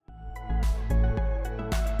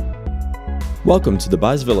Welcome to the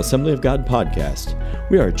Byesville Assembly of God podcast.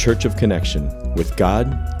 We are a church of connection with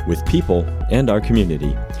God, with people, and our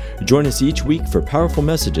community. Join us each week for powerful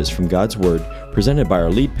messages from God's Word presented by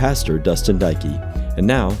our lead pastor, Dustin Dykey. And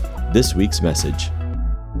now, this week's message.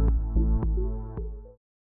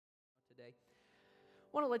 Today,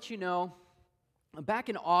 I want to let you know, back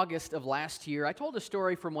in August of last year, I told a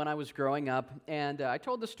story from when I was growing up, and I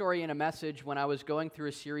told the story in a message when I was going through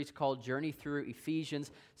a series called Journey Through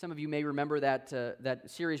Ephesians. Some of you may remember that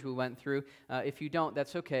series we went through. If you don't,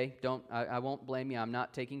 that's okay. I won't blame you. I'm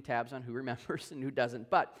not taking tabs on who remembers and who doesn't.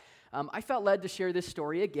 But I felt led to share this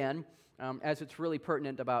story again, as it's really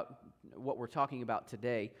pertinent about what we're talking about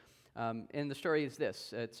today. And the story is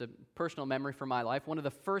this. It's a personal memory from my life. One of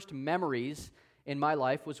the first memories in my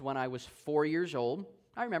life was when I was 4 years old.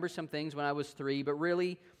 I remember some things when I was 3, but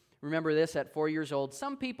really remember this at 4 years old.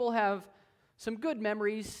 Some people have some good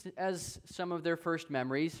memories as some of their first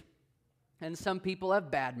memories, and some people have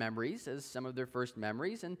bad memories as some of their first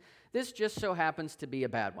memories, and this just so happens to be a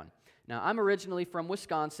bad one. Now, I'm originally from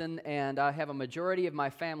Wisconsin, and I have a majority of my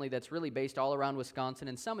family that's really based all around Wisconsin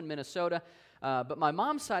and some in Minnesota, but my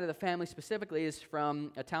mom's side of the family specifically is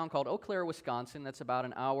from a town called Eau Claire, Wisconsin. That's about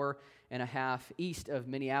an hour and a half east of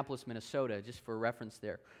Minneapolis, Minnesota, just for reference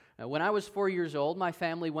there. When I was 4 years old, my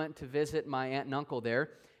family went to visit my aunt and uncle there,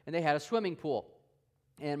 and they had a swimming pool.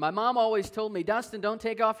 And my mom always told me, Dustin, don't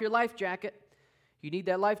take off your life jacket. You need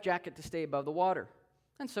that life jacket to stay above the water.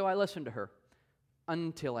 And so I listened to her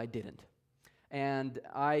until I didn't. And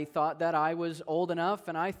I thought that I was old enough,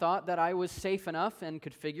 and I thought that I was safe enough and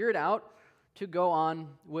could figure it out to go on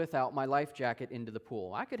without my life jacket into the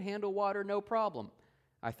pool. I could handle water no problem,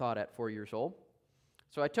 I thought at 4 years old.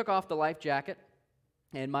 So I took off the life jacket,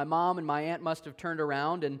 and my mom and my aunt must have turned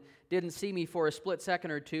around and didn't see me for a split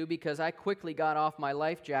second or two, because I quickly got off my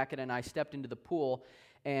life jacket and I stepped into the pool,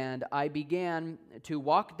 and I began to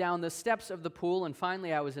walk down the steps of the pool, and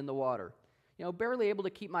finally I was in the water. You know, barely able to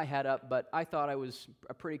keep my head up, but I thought I was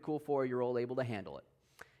a pretty cool 4-year-old able to handle it.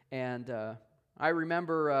 And I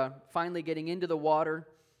remember finally getting into the water,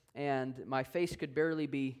 and my face could barely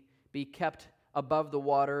be kept above the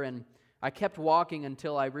water, and I kept walking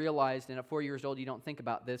until I realized, and at 4 years old you don't think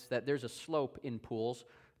about this, that there's a slope in pools.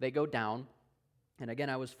 They go down. And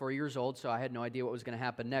again, I was 4 years old, so I had no idea what was going to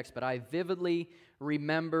happen next, but I vividly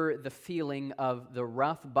remember the feeling of the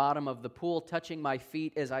rough bottom of the pool touching my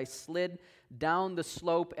feet as I slid down the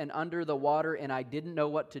slope and under the water, and I didn't know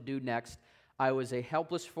what to do next. I was a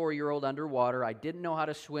helpless 4-year-old underwater. I didn't know how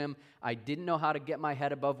to swim. I didn't know how to get my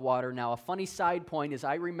head above water. Now, a funny side point is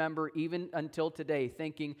I remember even until today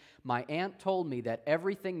thinking my aunt told me that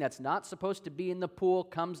everything that's not supposed to be in the pool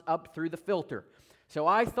comes up through the filter. So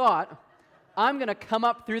I thought, I'm going to come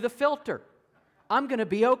up through the filter. I'm going to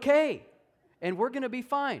be okay, and we're going to be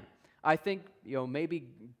fine. I think, maybe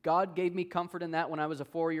God gave me comfort in that when I was a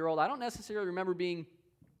 4-year-old. I don't necessarily remember being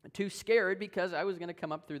too scared because I was going to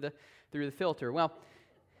come up through the filter. Well,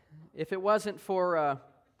 if it wasn't for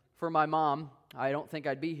my mom, I don't think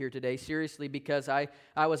I'd be here today, seriously, because I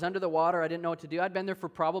was under the water. I didn't know what to do. I'd been there for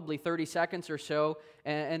probably 30 seconds or so,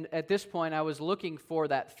 and at this point, I was looking for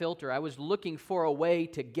that filter. I was looking for a way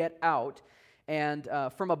to get out, and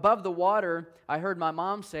from above the water, I heard my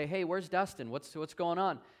mom say, "Hey, where's Dustin? What's going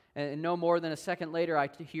on?" And no more than a second later, I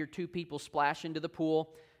hear two people splash into the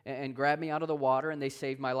pool and grab me out of the water, and they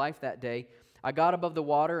saved my life that day. I got above the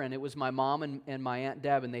water, and it was my mom and my Aunt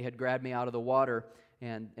Deb, and they had grabbed me out of the water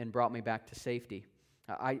and brought me back to safety.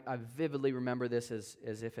 I vividly remember this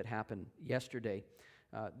as if it happened yesterday.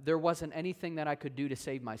 There wasn't anything that I could do to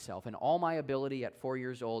save myself, and all my ability at 4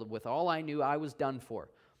 years old, with all I knew, I was done for.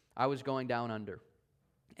 I was going down under.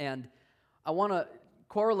 And I want to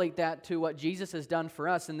correlate that to what Jesus has done for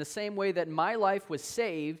us in the same way that my life was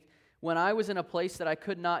saved when I was in a place that I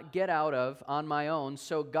could not get out of on my own.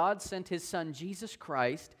 So God sent His Son, Jesus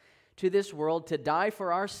Christ, to this world to die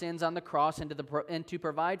for our sins on the cross and to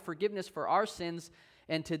provide forgiveness for our sins.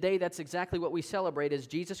 And today that's exactly what we celebrate, as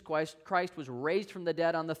Jesus Christ was raised from the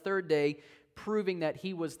dead on the third day, proving that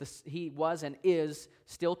He was and is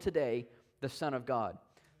still today the Son of God.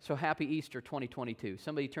 So happy Easter 2022.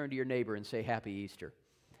 Somebody turn to your neighbor and say happy Easter.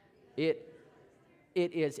 It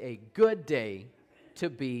is a good day to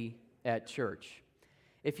be at church.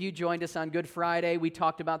 If you joined us on Good Friday, we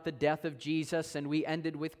talked about the death of Jesus, and we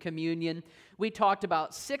ended with communion. We talked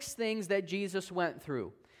about 6 things that Jesus went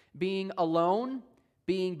through: being alone,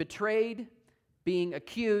 being betrayed, being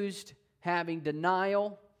accused, having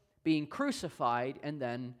denial, being crucified, and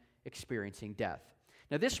then experiencing death.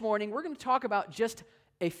 Now this morning, we're going to talk about just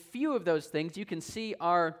a few of those things. You can see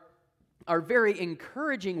our are very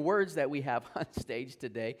encouraging words that we have on stage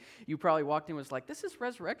today. You probably walked in and was like, this is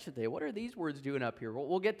Resurrection Day. What are these words doing up here? Well,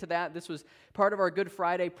 we'll get to that. This was part of our Good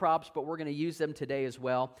Friday props, but we're going to use them today as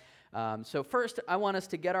well. So first, I want us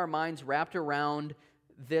to get our minds wrapped around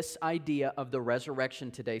this idea of the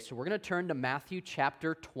resurrection today. So we're going to turn to Matthew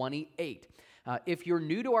chapter 28. If you're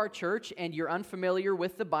new to our church and you're unfamiliar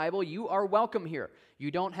with the Bible, you are welcome here. You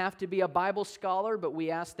don't have to be a Bible scholar, but we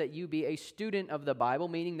ask that you be a student of the Bible,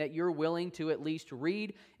 meaning that you're willing to at least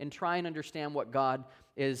read and try and understand what God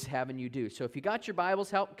is having you do. So if you got your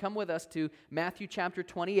Bibles, come with us to Matthew chapter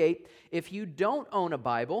 28. If you don't own a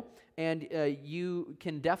Bible, and you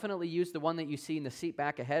can definitely use the one that you see in the seat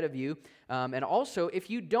back ahead of you. And also, if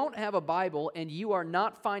you don't have a Bible and you are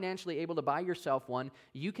not financially able to buy yourself one,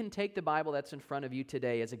 you can take the Bible that's in front of you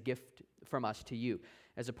today as a gift from us to you.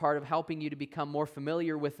 As a part of helping you to become more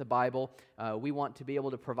familiar with the Bible, we want to be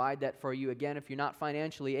able to provide that for you. Again, if you're not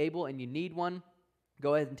financially able and you need one,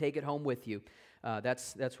 go ahead and take it home with you.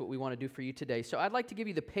 That's what we want to do for you today. So I'd like to give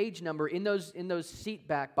you the page number in those seat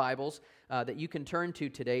back Bibles that you can turn to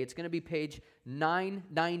today. It's going to be page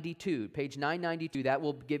 992. Page 992. That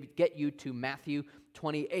will get you to Matthew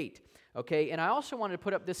 28. Okay, and I also wanted to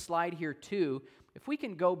put up this slide here too. If we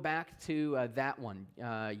can go back to that one.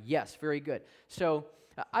 Yes, very good. So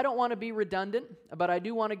I don't want to be redundant, but I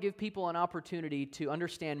do want to give people an opportunity to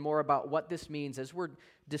understand more about what this means as we're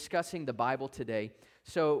discussing the Bible today.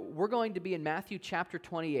 So we're going to be in Matthew chapter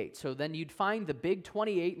 28. So then you'd find the big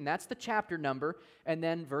 28, and that's the chapter number, and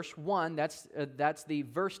then verse 1, that's the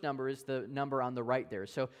verse number, is the number on the right there.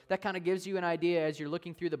 So that kind of gives you an idea as you're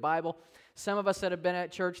looking through the Bible. Some of us that have been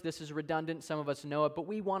at church, this is redundant, some of us know it, but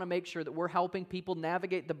we want to make sure that we're helping people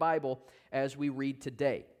navigate the Bible as we read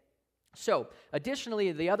today. So,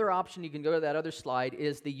 additionally, the other option, you can go to that other slide,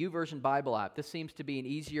 is the YouVersion Bible app. This seems to be an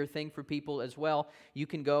easier thing for people as well. You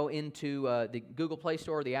can go into the Google Play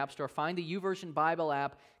Store or the App Store, find the YouVersion Bible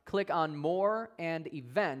app, click on More and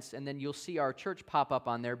Events, and then you'll see our church pop up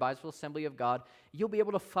on there, Byesville Assembly of God. You'll be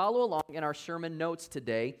able to follow along in our sermon notes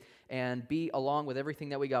today and be along with everything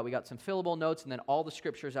that we got. We got some fillable notes, and then all the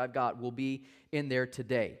scriptures I've got will be in there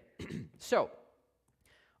today. So,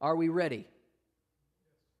 are we ready?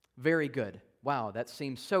 Very good. Wow, that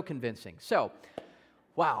seems so convincing. So,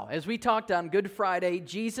 wow, as we talked on Good Friday,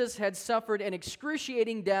 Jesus had suffered an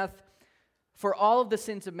excruciating death for all of the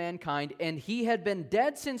sins of mankind, and he had been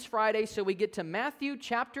dead since Friday, so we get to Matthew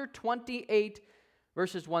chapter 28,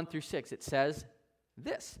 verses 1 through 6. It says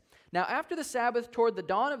this. Now, after the Sabbath, toward the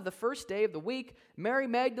dawn of the first day of the week, Mary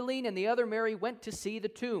Magdalene and the other Mary went to see the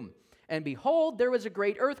tomb. And behold, there was a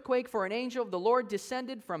great earthquake, for an angel of the Lord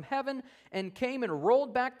descended from heaven and came and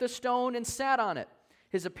rolled back the stone and sat on it.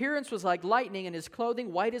 His appearance was like lightning, and his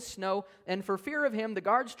clothing white as snow. And for fear of him, the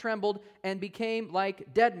guards trembled and became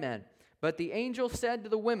like dead men. But the angel said to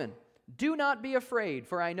the women, "Do not be afraid,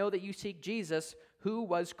 for I know that you seek Jesus, who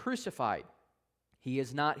was crucified. He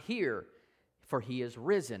is not here, for he is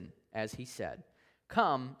risen, as he said.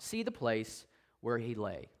 Come, see the place where he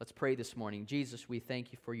lay." Let's pray this morning. Jesus, we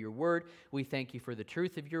thank you for your word. We thank you for the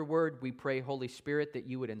truth of your word. We pray, Holy Spirit, that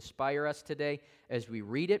you would inspire us today as we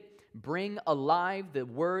read it. Bring alive the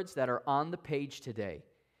words that are on the page today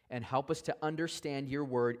and help us to understand your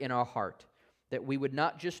word in our heart, that we would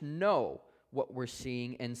not just know what we're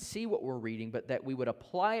seeing and see what we're reading, but that we would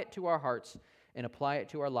apply it to our hearts and apply it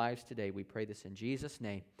to our lives today. We pray this in Jesus'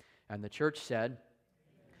 name. And the church said,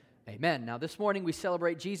 Amen. Now, this morning we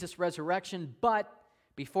celebrate Jesus' resurrection, but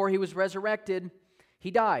before he was resurrected,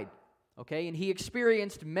 he died, okay? And he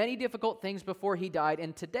experienced many difficult things before he died.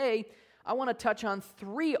 And today, I want to touch on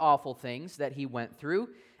 3 awful things that he went through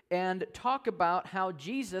and talk about how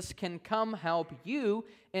Jesus can come help you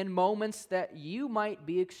in moments that you might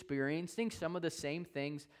be experiencing some of the same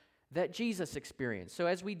things that Jesus experienced. So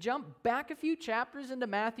as we jump back a few chapters into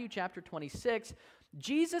Matthew chapter 26,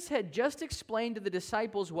 Jesus had just explained to the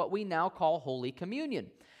disciples what we now call Holy Communion.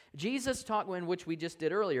 Jesus talked, which we just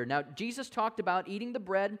did earlier. Now, Jesus talked about eating the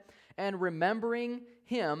bread and remembering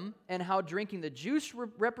him and how drinking the juice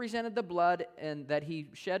represented the blood and that he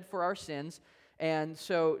shed for our sins. And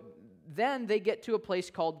so then they get to a place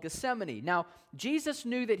called Gethsemane. Now, Jesus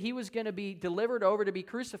knew that he was going to be delivered over to be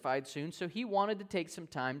crucified soon, so he wanted to take some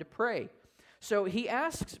time to pray. So he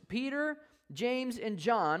asks Peter, James, and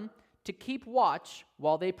John to keep watch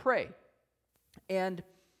while they pray. And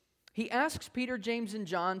he asks Peter, James, and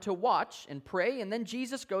John to watch and pray, and then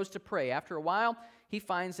Jesus goes to pray. After a while, he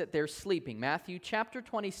finds that they're sleeping. Matthew chapter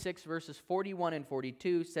 26, verses 41 and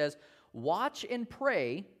 42 says, "Watch and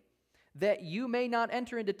pray that you may not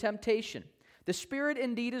enter into temptation. The spirit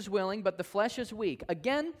indeed is willing, but the flesh is weak.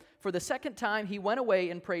 Again, for the second time, he went away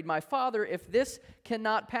and prayed, My Father, if this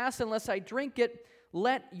cannot pass unless I drink it,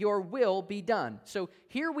 let your will be done. So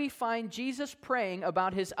here we find Jesus praying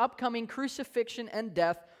about his upcoming crucifixion and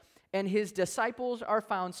death, and his disciples are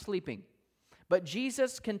found sleeping. But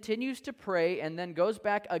Jesus continues to pray and then goes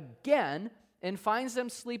back again and finds them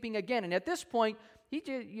sleeping again. And at this point, he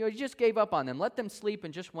just gave up on them, let them sleep,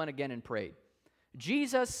 and just went again and prayed.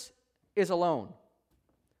 Jesus is alone.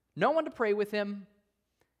 No one to pray with him.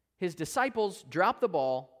 His disciples drop the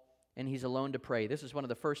ball, and he's alone to pray. This is one of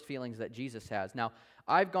the first feelings that Jesus has. Now,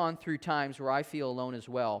 I've gone through times where I feel alone as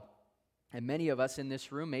well, and many of us in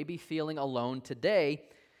this room may be feeling alone today,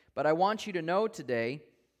 but I want you to know today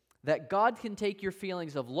that God can take your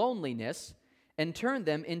feelings of loneliness and turn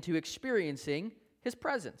them into experiencing his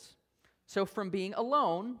presence. So from being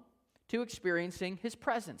alone to experiencing his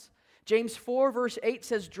presence. James 4 verse 8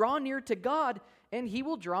 says, draw near to God and he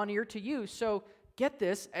will draw near to you. So get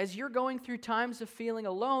this, as you're going through times of feeling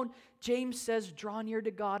alone, James says, draw near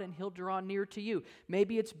to God and he'll draw near to you.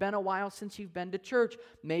 Maybe it's been a while since you've been to church.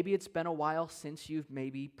 Maybe it's been a while since you've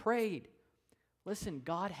maybe prayed. Listen,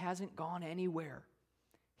 God hasn't gone anywhere.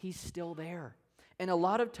 He's still there. And a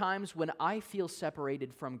lot of times when I feel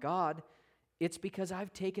separated from God, it's because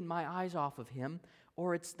I've taken my eyes off of him,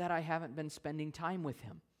 or it's that I haven't been spending time with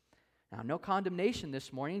him. Now, no condemnation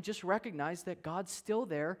this morning. Just recognize that God's still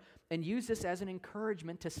there and use this as an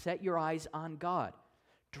encouragement to set your eyes on God.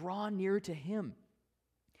 Draw near to him,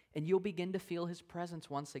 and you'll begin to feel his presence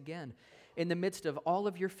once again in the midst of all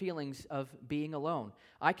of your feelings of being alone.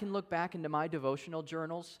 I can look back into my devotional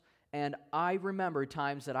journals, and I remember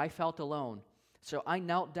times that I felt alone. So I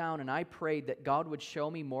knelt down and I prayed that God would show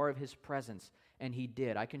me more of his presence, and he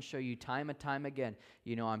did. I can show you time and time again.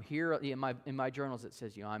 I'm here in my journals. It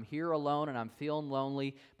says, I'm here alone and I'm feeling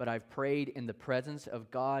lonely, but I've prayed, and the presence of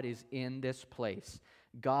God is in this place.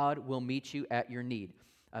 God will meet you at your need.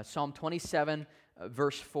 Psalm 27,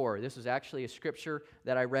 verse 4. This is actually a scripture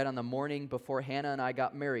that I read on the morning before Hannah and I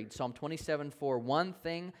got married. Psalm 27, 4. One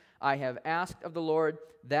thing I have asked of the Lord,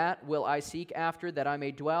 that will I seek after, that I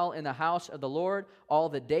may dwell in the house of the Lord all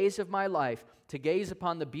the days of my life, to gaze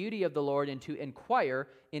upon the beauty of the Lord and to inquire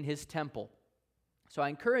in his temple. So I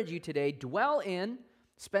encourage you today,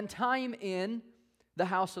 spend time in the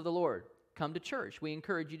house of the Lord. Come to church. We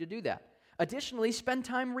encourage you to do that. Additionally, spend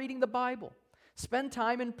time reading the Bible. Spend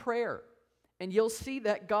time in prayer. And you'll see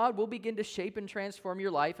that God will begin to shape and transform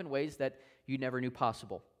your life in ways that you never knew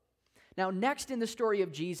possible. Now, next in the story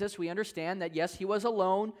of Jesus, we understand that, yes, he was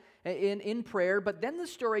alone in prayer, but then the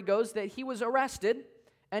story goes that he was arrested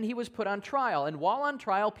and he was put on trial. And while on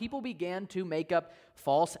trial, people began to make up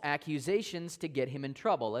false accusations to get him in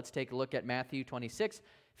trouble. Let's take a look at Matthew 26,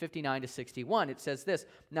 59 to 61. It says this,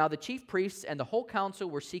 Now the chief priests and the whole council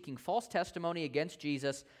were seeking false testimony against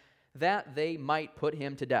Jesus that they might put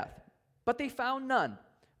him to death. But they found none.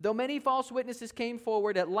 Though many false witnesses came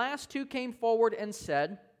forward, at last two came forward and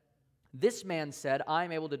said, This man said, I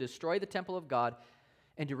am able to destroy the temple of God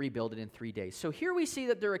and to rebuild it in 3 days. So here we see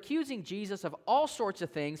that they're accusing Jesus of all sorts of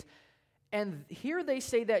things, and here they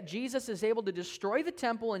say that Jesus is able to destroy the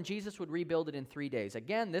temple and Jesus would rebuild it in 3 days.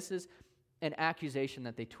 Again, this is an accusation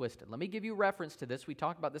that they twisted. Let me give you reference to this. We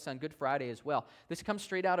talked about this on Good Friday as well. This comes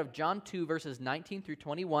straight out of John 2, verses 19 through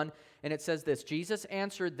 21, and it says this, Jesus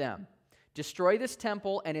answered them, Destroy this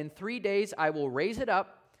temple, and in 3 days I will raise it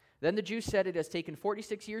up. Then the Jews said, It has taken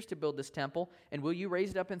 46 years to build this temple, and will you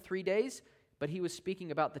raise it up in 3 days? But he was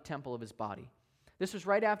speaking about the temple of his body. This was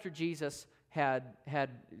right after Jesus had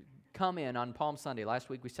come in on Palm Sunday. Last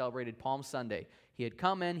week we celebrated Palm Sunday. He had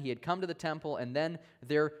come in, he had come to the temple, and then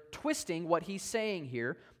they're twisting what he's saying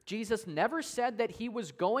here. Jesus never said that he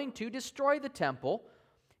was going to destroy the temple.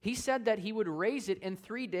 He said that he would raise it in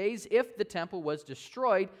 3 days if the temple was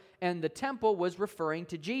destroyed, and the temple was referring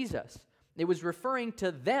to Jesus. It was referring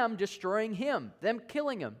to them destroying him, them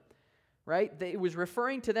killing him, right? It was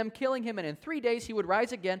referring to them killing him, and in 3 days he would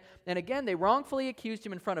rise again. And again, they wrongfully accused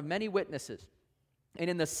him in front of many witnesses. And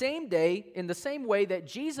in the same way that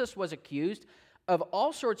Jesus was accused of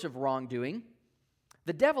all sorts of wrongdoing,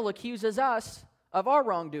 the devil accuses us of our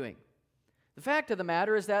wrongdoing. The fact of the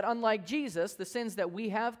matter is that unlike Jesus, the sins that we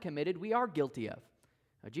have committed, we are guilty of.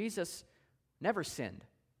 Now, Jesus never sinned,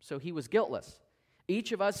 so he was guiltless.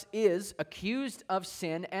 Each of us is accused of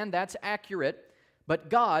sin, and that's accurate, but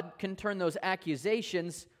God can turn those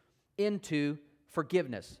accusations into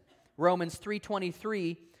forgiveness. Romans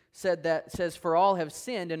 3:23 says, For all have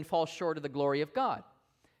sinned and fall short of the glory of God.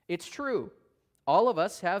 It's true. All of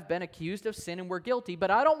us have been accused of sin and we're guilty,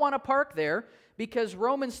 but I don't want to park there because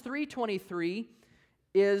Romans 3:23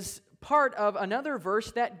 is part of another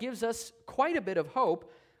verse that gives us quite a bit of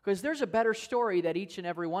hope, because there's a better story that each and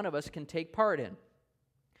every one of us can take part in.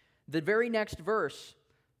 The very next verse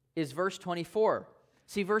is verse 24.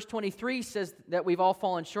 See, verse 23 says that we've all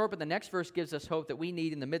fallen short, but the next verse gives us hope that we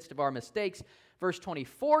need in the midst of our mistakes. Verse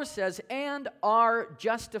 24 says, and are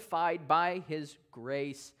justified by His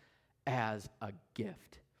grace as a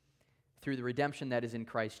gift through the redemption that is in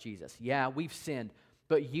Christ Jesus. Yeah, we've sinned,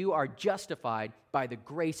 but you are justified by the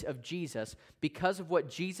grace of Jesus because of what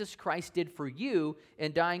Jesus Christ did for you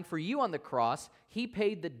in dying for you on the cross. He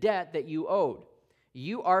paid the debt that you owed.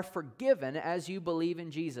 You are forgiven as you believe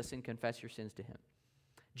in Jesus and confess your sins to Him.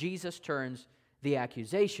 Jesus turns the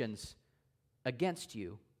accusations against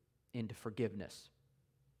you into forgiveness.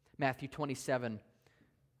 Matthew 27,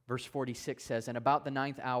 verse 46 says, and about the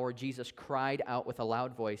 9th hour, Jesus cried out with a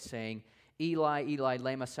loud voice, saying, Eli, Eli,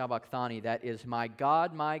 lema sabachthani, that is, my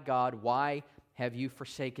God, why have you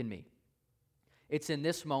forsaken me? It's in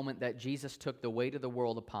this moment that Jesus took the weight of the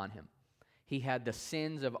world upon Him. He had the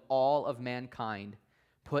sins of all of mankind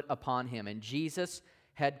put upon Him, and Jesus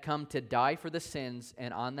had come to die for the sins,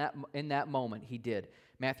 and in that moment He did.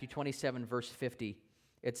 Matthew 27, verse 50,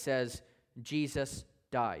 it says, Jesus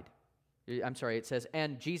died. It says,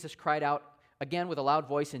 and Jesus cried out again with a loud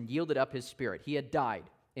voice and yielded up His spirit. He had died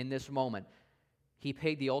in this moment. He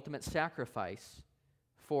paid the ultimate sacrifice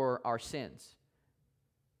for our sins.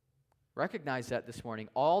 Recognize that this morning.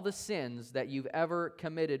 All the sins that you've ever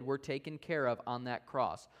committed were taken care of on that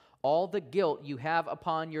cross. All the guilt you have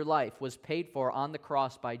upon your life was paid for on the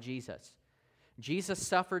cross by Jesus. Jesus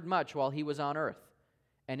suffered much while He was on earth.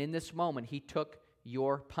 And in this moment, He took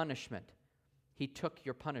your punishment. He took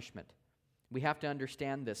your punishment. We have to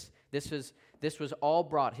understand this. This was all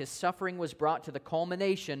brought. His suffering was brought to the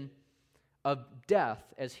culmination of death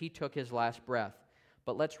as He took His last breath.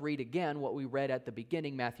 But let's read again what we read at the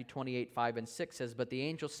beginning. Matthew 28, 5 and 6 says, but the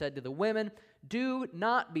angel said to the women, do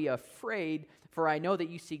not be afraid, for I know that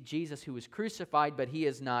you seek Jesus who was crucified, but He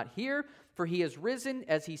is not here, for He is risen,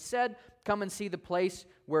 as He said. Come and see the place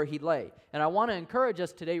where He lay. And I want to encourage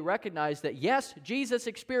us today, recognize that yes, Jesus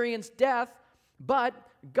experienced death, but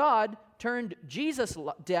God turned Jesus'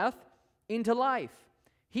 death into life.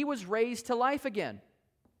 He was raised to life again.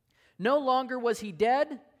 No longer was He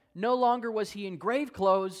dead, no longer was He in grave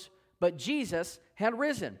clothes, but Jesus had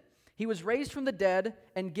risen. He was raised from the dead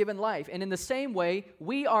and given life. And in the same way,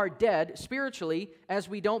 we are dead spiritually as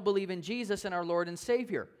we don't believe in Jesus and our Lord and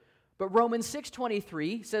Savior. But Romans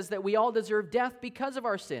 6:23 says that we all deserve death because of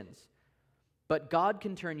our sins. But God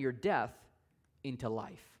can turn your death into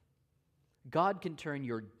life. God can turn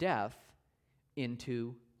your death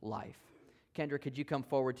into life. Kendra, could you come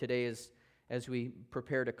forward today as we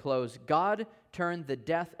prepare to close? God turned the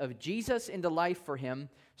death of Jesus into life for Him,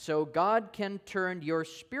 so God can turn your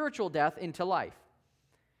spiritual death into life.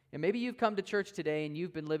 And maybe you've come to church today and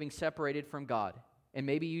you've been living separated from God, and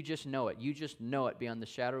maybe you just know it. You just know it beyond the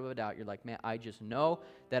shadow of a doubt. You're like, man, I just know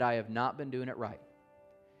that I have not been doing it right.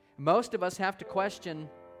 Most of us have to question,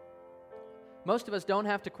 most of us don't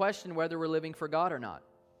have to question whether we're living for God or not.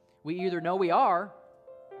 We either know we are,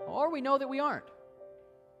 or we know that we aren't.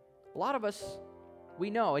 A lot of us, we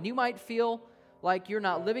know. And you might feel like you're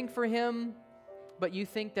not living for Him, but you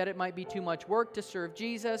think that it might be too much work to serve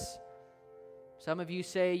Jesus. Some of you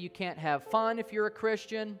say you can't have fun if you're a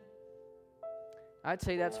Christian. I'd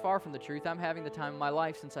say that's far from the truth. I'm having the time of my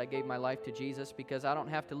life since I gave my life to Jesus, because I don't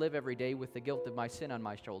have to live every day with the guilt of my sin on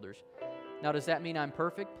my shoulders. Now, does that mean I'm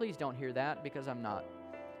perfect? Please don't hear that, because I'm not.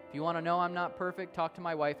 If you want to know I'm not perfect, talk to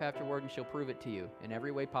my wife afterward and she'll prove it to you in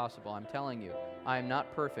every way possible. I'm telling you, I am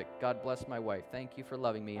not perfect. God bless my wife. Thank you for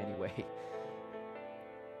loving me anyway.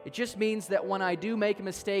 It just means that when I do make a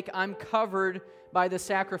mistake, I'm covered by the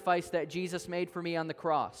sacrifice that Jesus made for me on the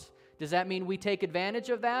cross. Does that mean we take advantage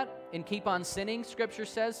of that and keep on sinning, Scripture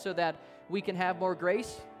says, so that we can have more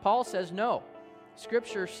grace? Paul says no.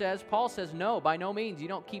 Scripture says, Paul says no, by no means. You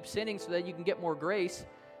don't keep sinning so that you can get more grace.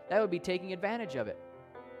 That would be taking advantage of it.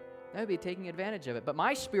 That would be taking advantage of it. But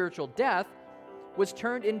my spiritual death was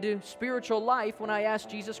turned into spiritual life when I asked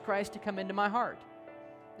Jesus Christ to come into my heart.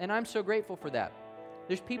 And I'm so grateful for that.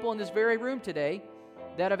 There's people in this very room today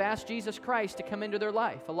that have asked Jesus Christ to come into their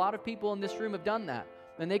life. A lot of people in this room have done that.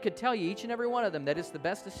 And they could tell you, each and every one of them, that it's the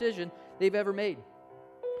best decision they've ever made.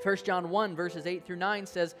 1 John 1, verses 8 through 9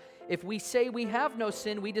 says, if we say we have no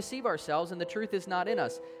sin, we deceive ourselves, and the truth is not in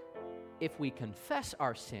us. If we confess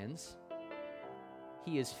our sins,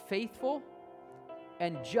 He is faithful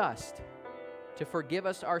and just to forgive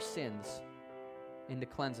us our sins and to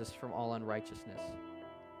cleanse us from all unrighteousness.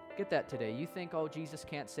 Get that today. You think, oh, Jesus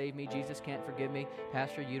can't save me, Jesus can't forgive me.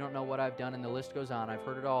 Pastor, you don't know what I've done, and the list goes on. I've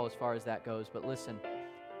heard it all as far as that goes. But listen,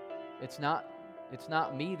 it's not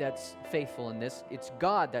me that's faithful in this. It's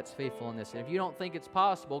God that's faithful in this. And if you don't think it's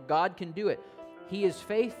possible, God can do it. He is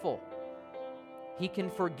faithful. He can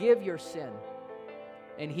forgive your sin.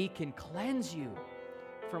 And He can cleanse you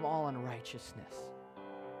from all unrighteousness.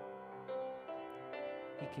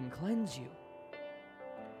 He can cleanse you.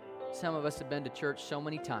 Some of us have been to church so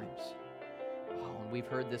many times. Oh, and we've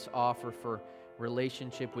heard this offer for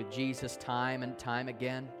relationship with Jesus time and time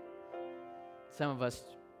again. Some of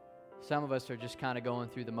us are just kind of going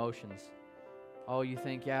through the motions. Oh, you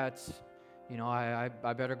think, yeah, it's, I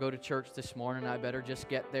better go to church this morning. I better just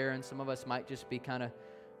get there. And some of us might just be kind of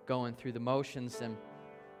going through the motions. And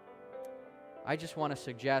I just want to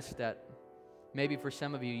suggest that maybe for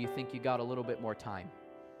some of you, you think you got a little bit more time.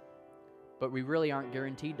 But we really aren't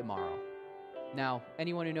guaranteed tomorrow. Now,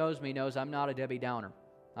 anyone who knows me knows I'm not a Debbie Downer.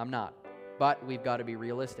 I'm not. But we've got to be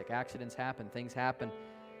realistic. Accidents happen, things happen,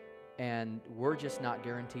 and we're just not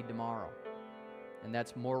guaranteed tomorrow. And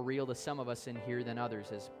that's more real to some of us in here than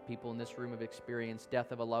others, as people in this room have experienced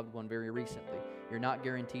death of a loved one very recently. You're not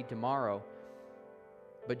guaranteed tomorrow,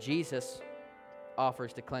 but Jesus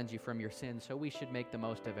offers to cleanse you from your sins, so we should make the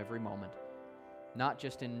most of every moment. Not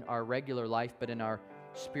just in our regular life, but in our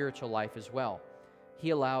spiritual life as well. He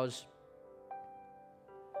allows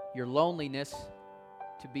your loneliness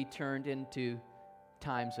to be turned into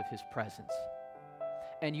times of His presence.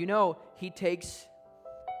 And He takes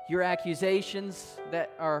your accusations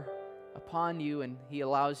that are upon you, and He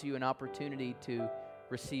allows you an opportunity to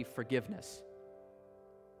receive forgiveness.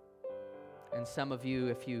 And some of you,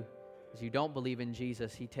 as you don't believe in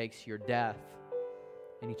Jesus, He takes your death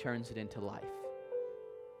and He turns it into life.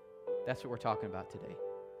 That's what we're talking about today.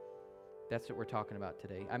 That's what we're talking about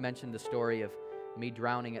today. I mentioned the story of me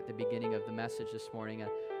drowning at the beginning of the message this morning.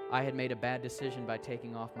 I had made a bad decision by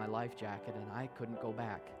taking off my life jacket, and I couldn't go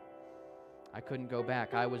back.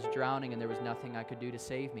 I was drowning, and there was nothing I could do to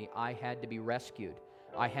save me. I had to be rescued.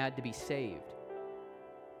 I had to be saved.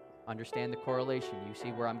 Understand the correlation. You see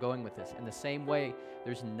where I'm going with this. In the same way,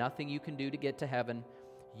 there's nothing you can do to get to heaven.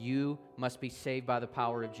 You must be saved by the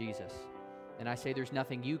power of Jesus. And I say there's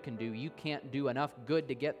nothing you can do. You can't do enough good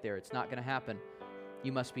to get there. It's not going to happen.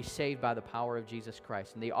 You must be saved by the power of Jesus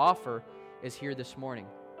Christ. And the offer is here this morning.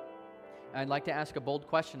 I'd like to ask a bold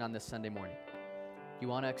question on this Sunday morning. Do you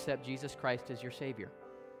want to accept Jesus Christ as your Savior?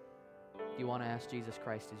 Do you want to ask Jesus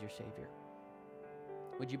Christ as your Savior?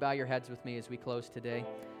 Would you bow your heads with me as we close today?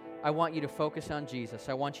 I want you to focus on Jesus.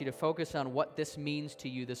 I want you to focus on what this means to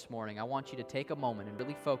you this morning. I want you to take a moment and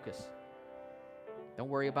really focus. Don't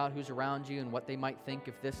worry about who's around you and what they might think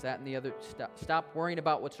of this, that, and the other. Stop worrying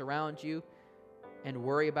about what's around you and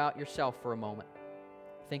worry about yourself for a moment.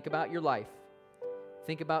 Think about your life.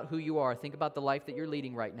 Think about who you are. Think about the life that you're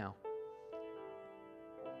leading right now.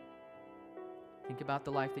 Think about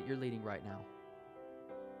the life that you're leading right now.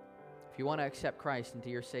 If you want to accept Christ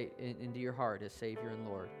into your heart as Savior and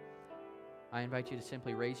Lord, I invite you to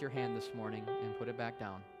simply raise your hand this morning and put it back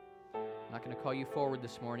down. I'm not going to call you forward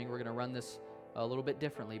this morning. We're going to run this a little bit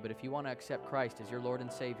differently, but if you want to accept Christ as your Lord and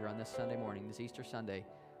Savior on this Sunday morning, this Easter Sunday,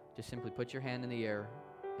 just simply put your hand in the air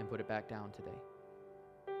and put it back down today.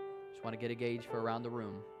 Just want to get a gauge for around the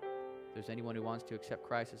room. If there's anyone who wants to accept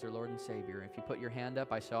Christ as their Lord and Savior, if you put your hand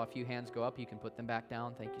up, I saw a few hands go up, you can put them back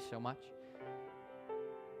down. Thank you so much.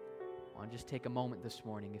 I want to just take a moment this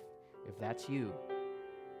morning. If that's you,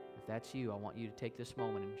 I want you to take this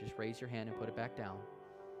moment and just raise your hand and put it back down.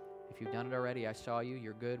 If you've done it already, I saw you,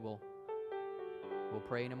 you're good. We'll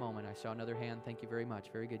pray in a moment. I saw another hand. Thank you very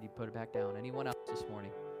much. Very good. You put it back down. Anyone else this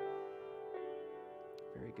morning?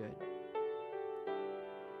 Very good.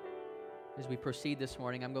 As we proceed this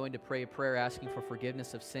morning, I'm going to pray a prayer asking for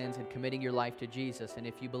forgiveness of sins and committing your life to Jesus. And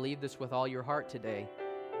if you believe this with all your heart today,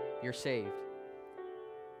 you're saved.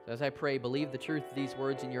 So as I pray, believe the truth of these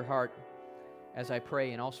words in your heart as I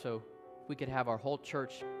pray. And also, if we could have our whole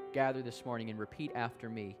church gather this morning and repeat after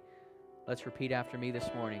me. Let's repeat after me this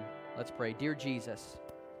morning. Let's pray. Dear Jesus,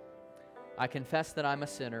 I confess that I'm a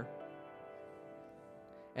sinner,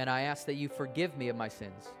 and I ask that you forgive me of my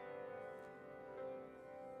sins.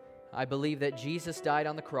 I believe that Jesus died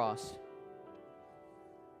on the cross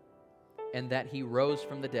and that he rose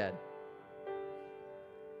from the dead.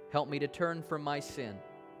 Help me to turn from my sin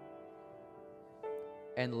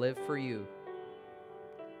and live for you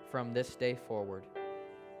from this day forward.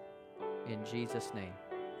 In Jesus' name,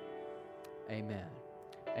 amen.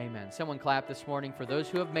 Amen. Someone clap this morning for those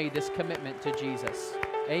who have made this commitment to Jesus.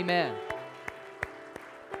 Amen.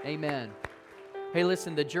 Amen. Hey,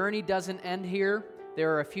 listen, the journey doesn't end here.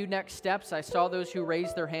 There are a few next steps. I saw those who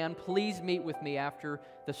raised their hand. Please meet with me after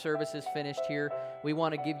the service is finished here. We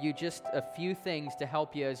want to give you just a few things to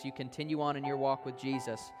help you as you continue on in your walk with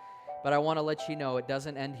Jesus. But I want to let you know it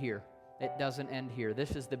doesn't end here. It doesn't end here.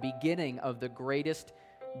 This is the beginning of the greatest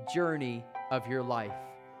journey of your life.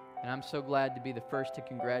 And I'm so glad to be the first to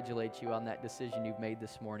congratulate you on that decision you've made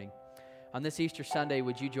this morning. On this Easter Sunday,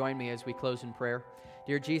 would you join me as we close in prayer?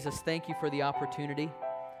 Dear Jesus, thank you for the opportunity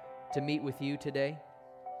to meet with you today.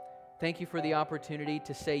 Thank you for the opportunity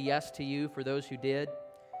to say yes to you for those who did.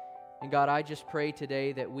 And God, I just pray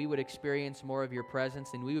today that we would experience more of your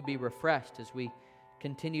presence and we would be refreshed as we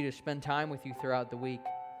continue to spend time with you throughout the week.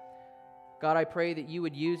 God, I pray that you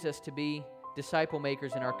would use us to be disciple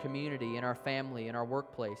makers in our community, in our family, in our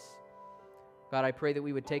workplace. God, I pray that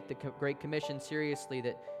we would take the Great Commission seriously,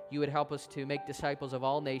 that you would help us to make disciples of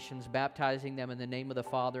all nations, baptizing them in the name of the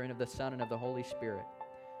Father and of the Son and of the Holy Spirit.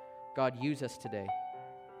 God, use us today.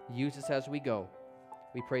 Use us as we go.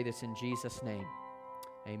 We pray this in Jesus' name.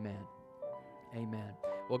 Amen. Amen.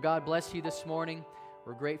 Well, God bless you this morning.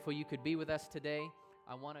 We're grateful you could be with us today.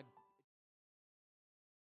 I want to...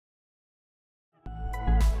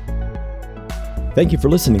 Thank you for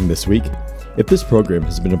listening this week. If this program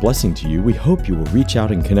has been a blessing to you, we hope you will reach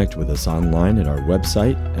out and connect with us online at our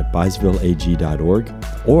website at byesvilleag.org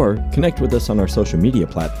or connect with us on our social media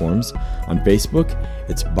platforms. On Facebook,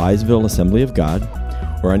 it's Byesville Assembly of God,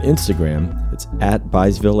 or on Instagram, it's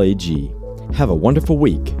 @ByesvilleAG. Have a wonderful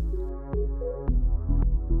week.